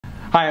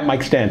Hi, I'm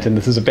Mike Stanton.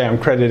 This is a BAM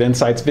Credit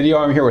Insights video.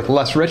 I'm here with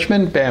Les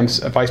Richmond, BAM's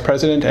Vice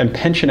President and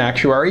Pension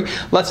Actuary.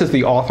 Les is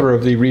the author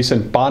of the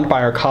recent Bond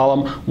Buyer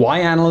column, Why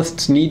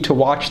Analysts Need to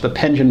Watch the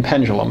Pension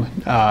Pendulum.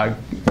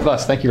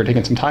 Les, thank you for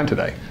taking some time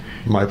today.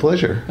 My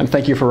pleasure. And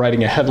thank you for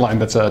writing a headline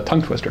that's a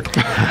tongue twister.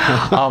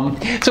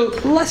 So,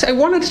 Les, I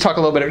wanted to talk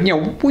a little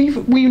bit.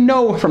 We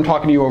know from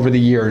talking to you over the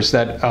years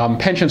that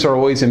pensions are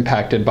always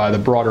impacted by the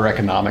broader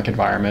economic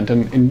environment,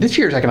 and in this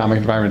year's economic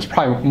environment, it's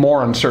probably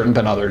more uncertain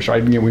than others,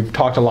 right? We've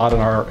talked a lot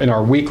in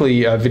our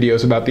weekly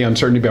videos about the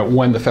uncertainty about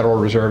when the Federal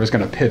Reserve is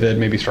going to pivot,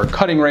 maybe start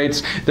cutting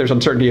rates. There's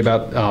uncertainty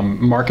about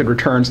market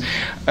returns.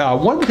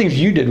 One of the things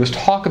you did was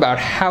talk about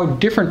how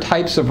different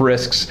types of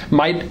risks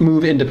might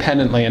move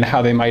independently and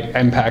how they might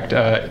impact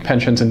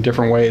pensions in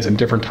different ways and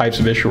different types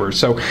of issuers.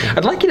 So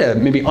I'd like you to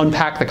maybe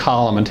unpack the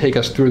column and take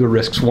us through the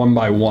risks one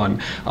by one.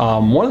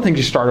 One of the things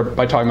you started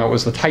by talking about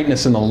was the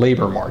tightness in the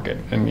labor market.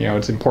 And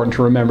it's important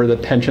to remember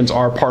that pensions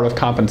are part of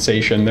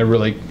compensation. They're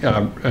really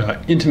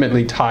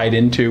intimately tied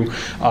into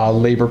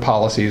labor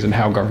policies and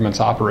how governments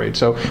operate.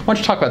 So why don't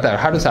you talk about that?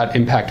 How does that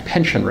impact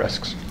pension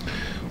risks?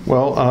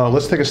 Well,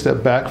 let's take a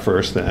step back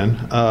first then.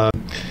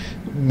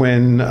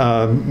 When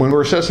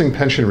we're assessing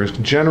pension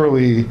risk,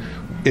 generally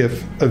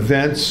if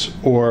events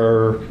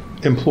or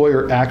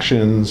employer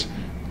actions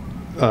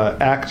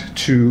act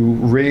to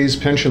raise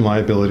pension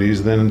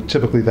liabilities, then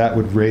typically that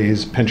would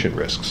raise pension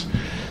risks.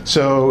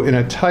 So in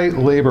a tight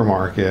labor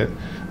market,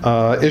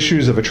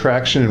 issues of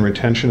attraction and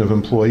retention of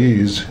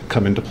employees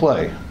come into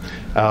play.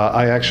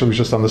 I actually was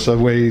just on the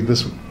subway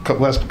this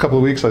last couple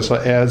of weeks. I saw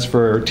ads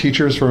for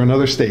teachers from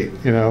another state,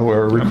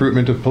 or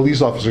recruitment of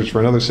police officers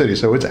for another city.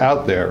 So it's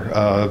out there,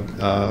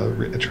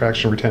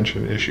 attraction,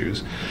 retention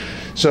issues.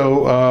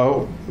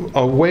 So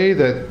a way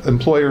that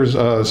employers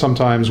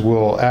sometimes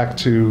will act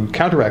to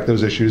counteract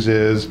those issues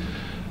is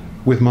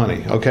with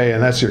money, okay?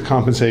 And that's your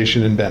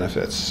compensation and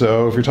benefits.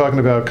 So if you're talking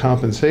about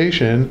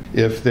compensation,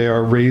 if they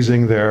are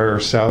raising their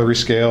salary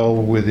scale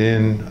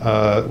within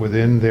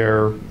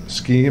their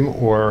scheme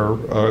or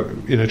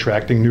in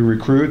attracting new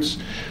recruits,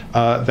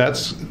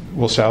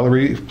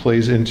 salary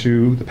plays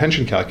into the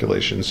pension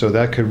calculation. So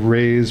that could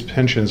raise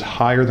pensions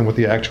higher than what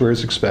the actuary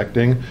is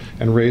expecting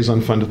and raise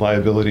unfunded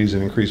liabilities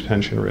and increase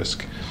pension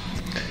risk.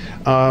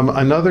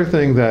 Another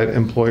thing that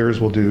employers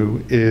will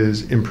do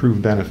is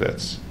improve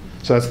benefits.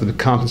 So that's the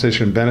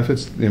compensation and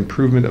benefits, the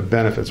improvement of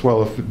benefits.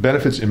 Well, if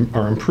benefits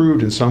are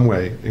improved in some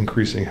way,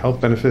 increasing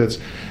health benefits,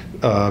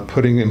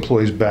 putting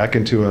employees back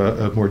into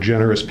a more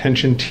generous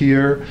pension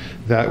tier,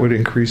 that would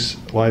increase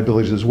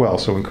liabilities as well,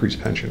 so increase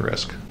pension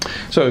risk.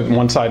 So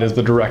one side is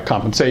the direct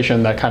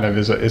compensation, that kind of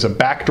is a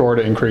backdoor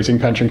to increasing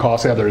pension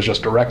costs. The other is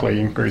just directly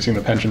increasing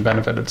the pension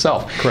benefit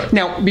itself. Correct.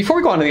 Now, before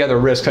we go on to the other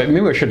risks, maybe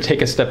we should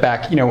take a step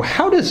back.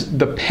 How does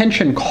the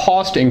pension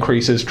cost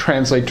increases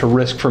translate to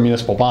risk for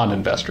municipal bond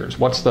investors?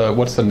 What's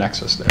the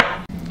nexus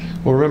there?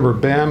 Well, remember,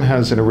 BAM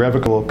has an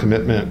irrevocable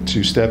commitment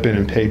to step in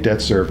and pay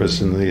debt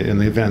service in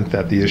the event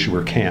that the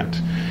issuer can't.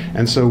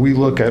 And so we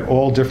look at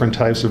all different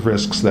types of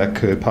risks that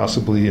could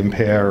possibly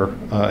impair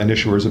an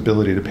issuer's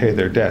ability to pay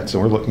their debts.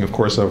 And we're looking, of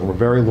course, over a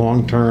very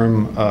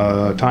long-term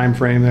time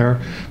frame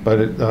there.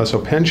 But so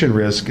pension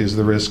risk is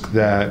the risk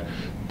that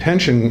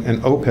pension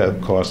and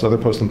OPEB costs, other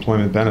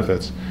post-employment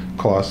benefits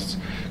costs,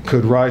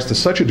 could rise to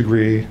such a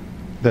degree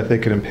that they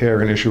could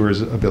impair an issuer's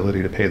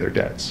ability to pay their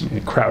debts.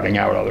 Crowding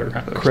out other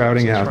kind of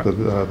crowding out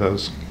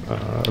those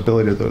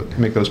ability to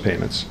make those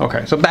payments.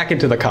 Okay, so back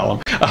into the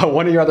column.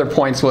 One of your other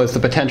points was the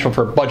potential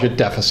for budget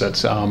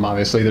deficits.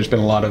 Obviously, there's been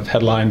a lot of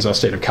headlines. The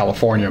state of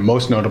California,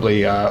 most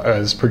notably,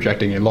 is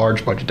projecting a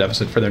large budget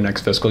deficit for their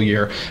next fiscal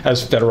year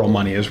as federal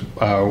money is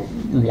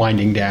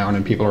winding down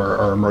and people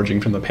are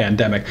emerging from the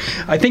pandemic.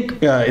 I think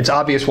it's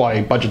obvious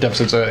why budget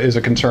deficits is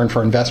a concern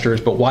for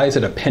investors, but why is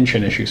it a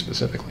pension issue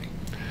specifically?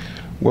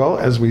 Well,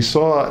 as we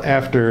saw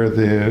after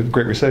the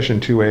Great Recession,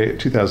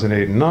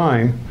 2008 and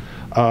 9,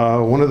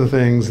 one of the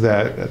things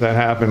that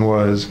happened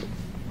was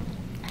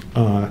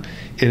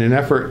in an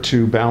effort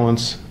to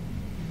balance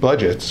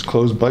budgets,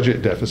 close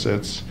budget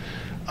deficits,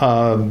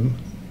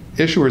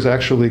 issuers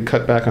actually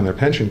cut back on their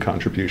pension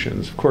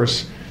contributions. Of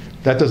course,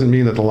 that doesn't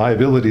mean that the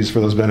liabilities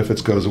for those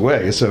benefits goes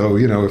away. So,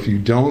 if you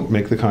don't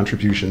make the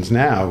contributions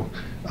now,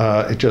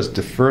 it just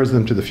defers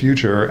them to the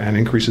future and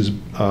increases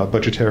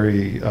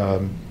budgetary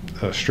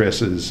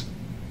stresses,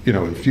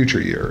 in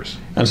future years.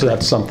 And so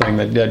that's something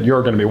that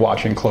you're going to be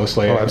watching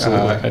closely. Oh,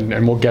 absolutely.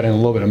 And we'll get in a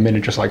little bit in a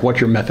minute, just like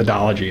what your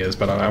methodology is,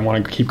 but I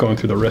want to keep going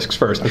through the risks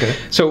first. Okay.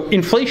 So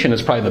inflation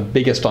is probably the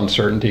biggest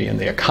uncertainty in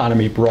the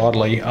economy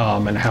broadly,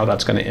 and how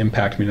that's going to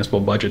impact municipal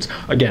budgets.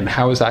 Again,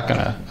 how is that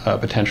going to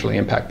potentially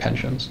impact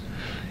pensions?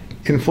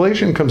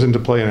 Inflation comes into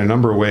play in a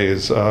number of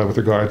ways with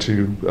regard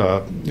to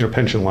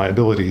pension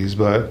liabilities,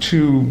 but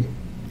two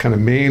kind of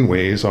main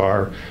ways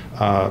are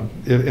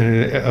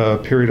in a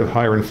period of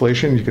higher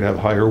inflation, you could have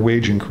higher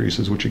wage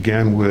increases, which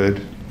again would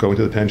go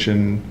into the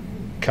pension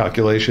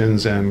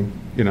calculations and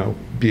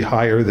be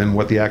higher than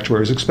what the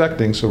actuary is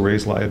expecting, so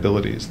raise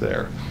liabilities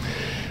there.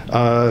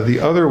 The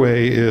other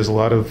way is a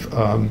lot of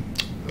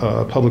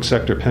public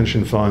sector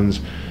pension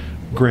funds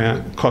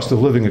grant cost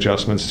of living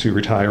adjustments to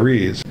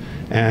retirees.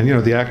 And,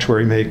 the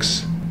actuary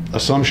makes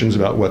assumptions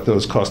about what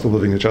those cost of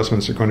living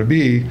adjustments are going to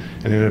be,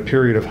 and in a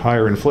period of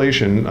higher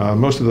inflation,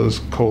 most of those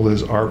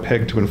COLAs are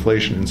pegged to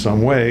inflation in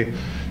some way.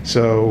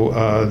 So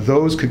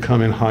those could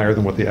come in higher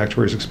than what the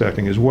actuary is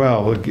expecting as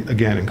well,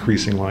 again,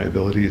 increasing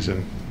liabilities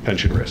and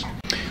pension risk.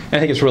 I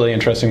think it's really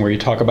interesting where you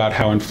talk about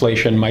how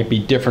inflation might be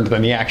different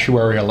than the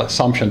actuarial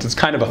assumptions. It's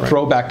kind of a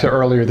throwback to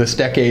earlier this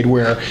decade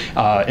where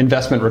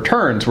investment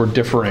returns were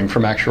differing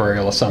from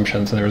actuarial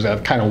assumptions, and there was a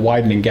kind of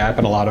widening gap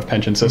in a lot of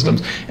pension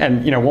systems.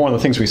 And one of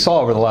the things we saw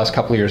over the last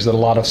couple of years is that a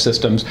lot of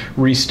systems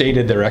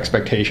restated their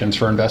expectations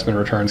for investment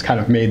returns, kind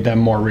of made them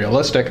more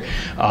realistic,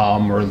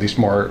 or at least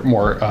more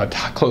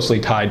closely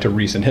tied to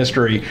recent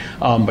history.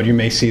 But you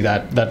may see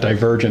that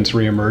divergence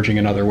reemerging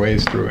in other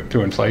ways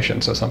through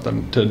inflation. So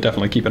something to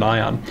definitely keep an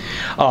eye on.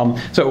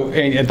 So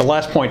the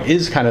last point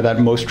is kind of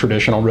that most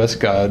traditional risk,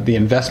 the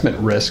investment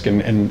risk,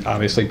 and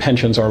obviously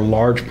pensions are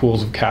large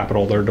pools of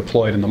capital that are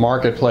deployed in the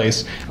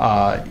marketplace.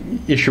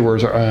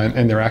 Issuers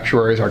and their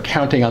actuaries are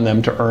counting on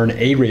them to earn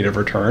a rate of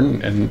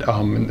return, and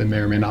they may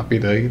or may not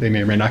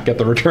get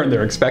the return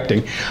they're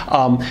expecting.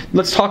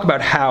 Let's talk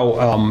about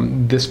how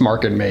this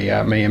market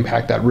may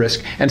impact that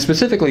risk, and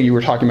specifically you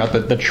were talking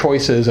about the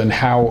choices and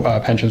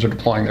how pensions are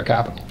deploying their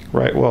capital.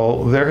 Right.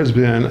 Well, there has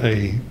been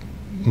a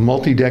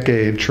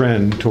multi-decade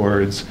trend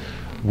towards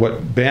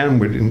what BAM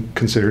would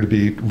consider to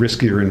be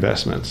riskier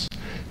investments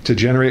to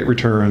generate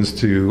returns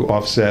to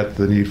offset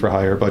the need for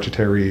higher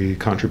budgetary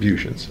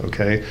contributions.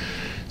 Okay,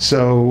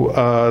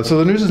 so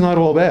the news is not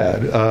all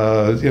bad.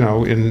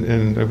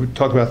 We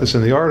talk about this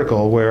in the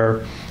article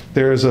where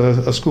there's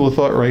a school of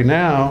thought right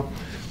now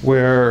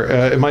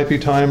where it might be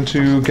time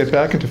to get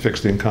back into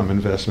fixed income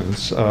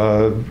investments.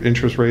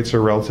 Interest rates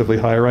are relatively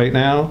high right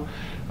now,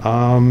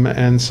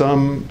 and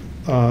some.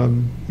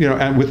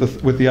 And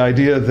with the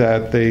idea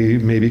that they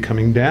may be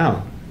coming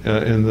down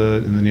in the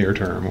near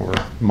term or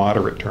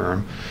moderate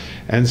term,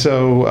 and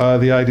so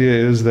the idea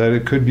is that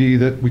it could be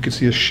that we could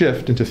see a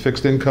shift into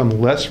fixed income,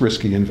 less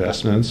risky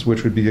investments,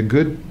 which would be a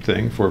good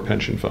thing for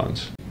pension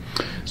funds.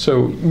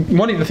 So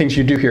one of the things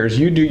you do here is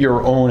you do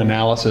your own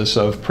analysis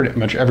of pretty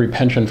much every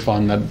pension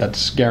fund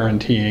that's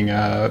guaranteeing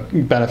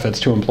benefits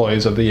to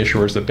employees of the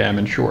issuers that BAM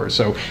insures.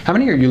 So how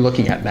many are you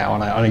looking at now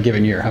on a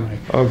given year? How many?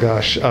 Oh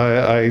gosh,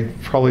 I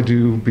probably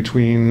do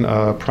between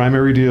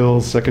primary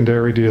deals,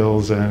 secondary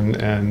deals,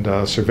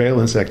 and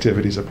surveillance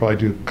activities. I probably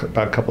do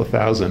about a couple of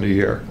thousand a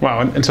year. Wow,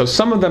 and so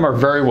some of them are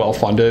very well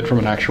funded from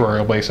an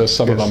actuarial basis.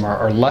 Some of them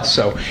are less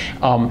so.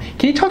 Can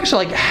you talk us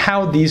like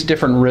how these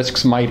different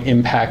risks might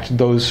impact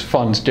those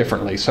funds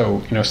differently?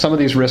 So, some of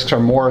these risks are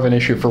more of an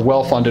issue for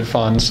well-funded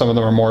funds. Some of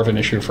them are more of an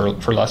issue for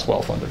less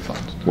well-funded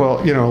funds.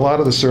 Well, a lot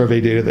of the survey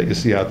data that you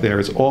see out there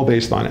is all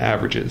based on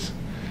averages,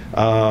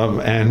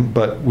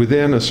 but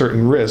within a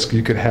certain risk,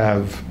 you could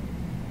have,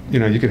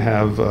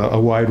 a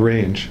wide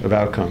range of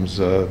outcomes.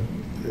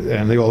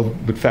 And they all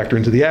would factor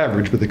into the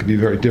average, but they could be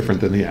very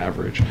different than the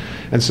average.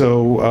 And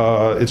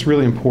so it's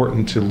really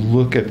important to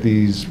look at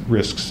these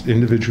risks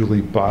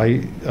individually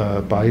by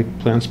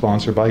plan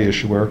sponsor, by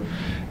issuer,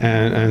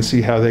 and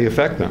see how they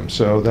affect them.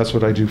 So that's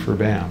what I do for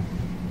BAM.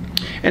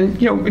 And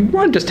we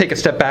want to just take a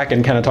step back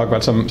and kind of talk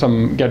about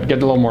get a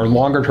little more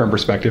longer term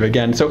perspective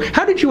again. So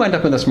how did you end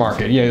up in this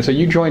market? So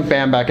you joined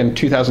BAM back in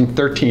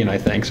 2013, I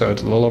think. So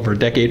it's a little over a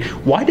decade.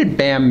 Why did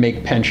BAM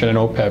make pension and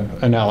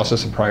OPEB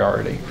analysis a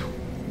priority?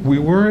 We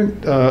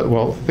weren't,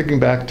 thinking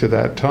back to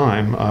that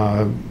time,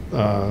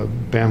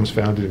 BAM was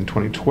founded in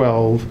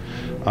 2012.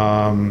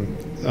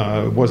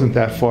 It wasn't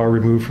that far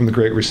removed from the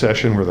Great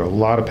Recession, where there were a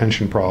lot of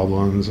pension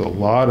problems, a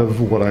lot of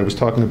what I was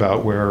talking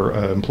about, where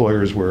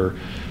employers were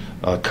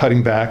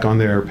cutting back on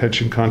their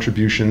pension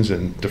contributions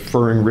and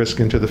deferring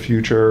risk into the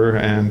future.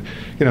 And,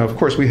 of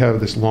course, we have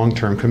this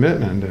long-term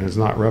commitment, and it's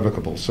not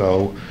revocable.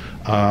 So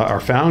our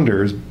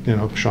founders,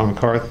 Sean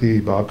McCarthy,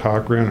 Bob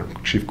Cochran, our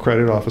Chief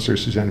Credit Officer,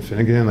 Suzanne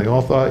Finnegan, they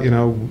all thought,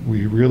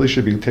 we really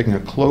should be taking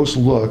a close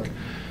look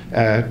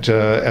at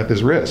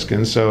this risk.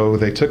 And so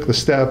they took the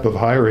step of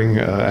hiring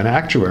an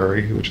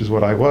actuary, which is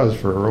what I was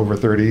for over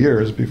 30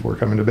 years before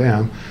coming to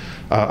BAM.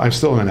 I'm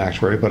still an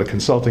actuary, but a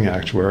consulting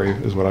actuary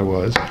is what I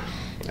was.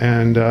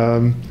 And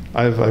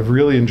I've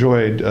really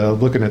enjoyed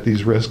looking at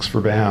these risks for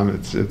BAM.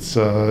 It's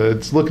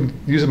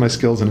using my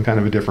skills in kind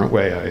of a different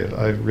way.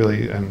 I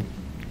really am.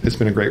 It's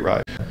been a great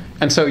ride.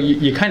 And so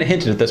you kind of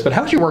hinted at this, but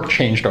how has your work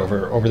changed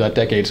over that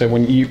decade? So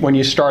when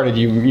you started,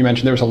 you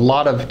mentioned there was a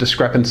lot of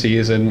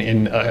discrepancies in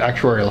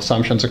actuarial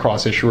assumptions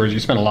across issuers. You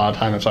spent a lot of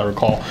time, as I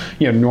recall,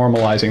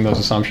 normalizing those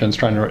assumptions,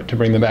 trying to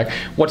bring them back.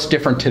 What's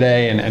different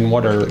today, and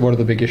what are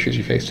the big issues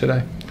you face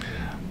today?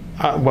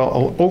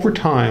 Well, over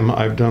time,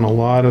 I've done a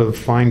lot of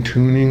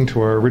fine-tuning to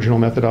our original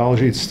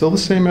methodology. It's still the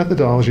same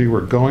methodology.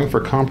 We're going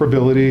for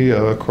comparability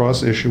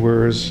across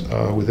issuers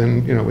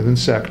within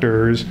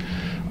sectors,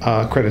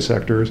 credit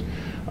sectors.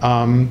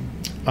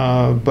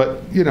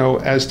 But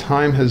as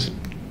time has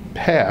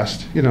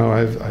passed,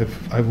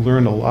 I've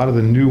learned a lot of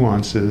the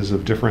nuances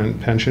of different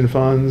pension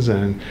funds,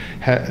 and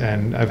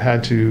I've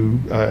had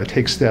to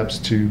take steps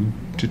to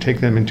to take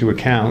them into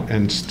account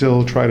and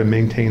still try to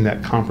maintain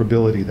that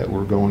comparability that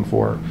we're going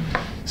for.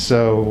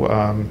 So,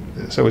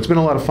 so it's been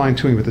a lot of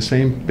fine-tuning with the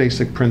same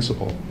basic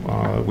principle,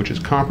 which is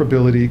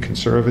comparability,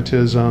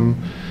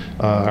 conservatism.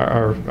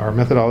 Our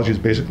methodology is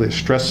basically a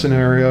stress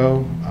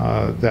scenario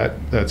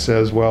that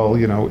says, well,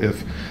 you know,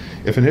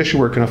 if an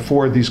issuer can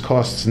afford these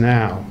costs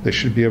now, they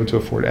should be able to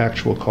afford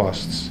actual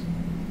costs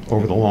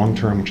over the long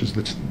term, which is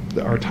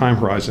our time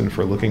horizon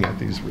for looking at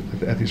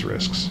these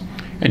risks.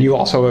 And you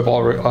also have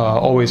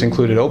always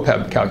included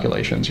OPEB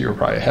calculations. You were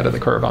probably ahead of the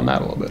curve on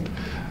that a little bit.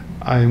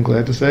 I am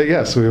glad to say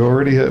yes.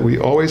 We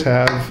always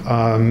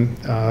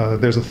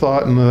have. There's a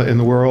thought in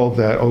the world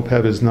that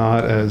OPEB is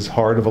not as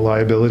hard of a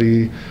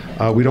liability.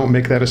 We don't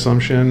make that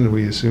assumption.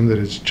 We assume that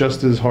it's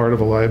just as hard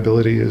of a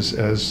liability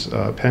as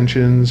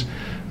pensions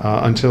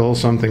until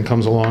something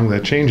comes along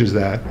that changes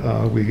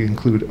that. We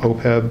include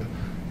OPEB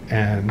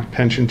and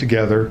pension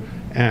together.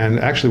 And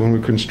actually, when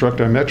we construct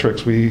our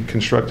metrics, we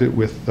construct it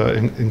with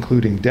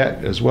including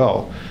debt as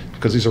well,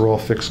 because these are all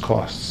fixed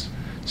costs.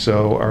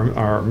 So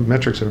our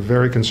metrics are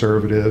very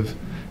conservative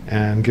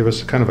and give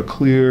us kind of a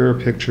clear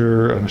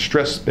picture on a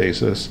stress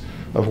basis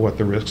of what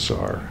the risks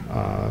are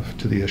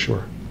to the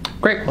issuer.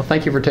 Great. Well,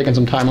 thank you for taking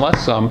some time,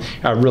 Les. A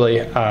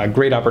really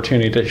great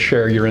opportunity to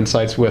share your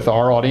insights with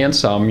our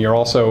audience. You're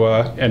also,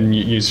 and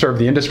you serve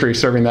the industry,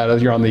 serving that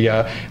as you're on the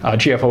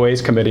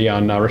GFOA's committee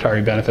on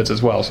retiree benefits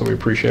as well. So we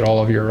appreciate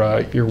all of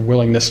your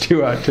willingness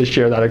to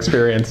share that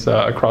experience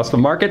across the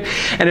market.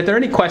 And if there are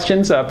any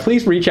questions,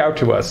 please reach out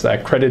to us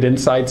at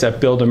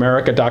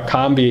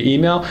creditinsights@buildamerica.com via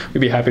email. We'd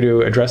be happy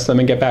to address them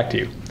and get back to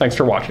you. Thanks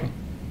for watching.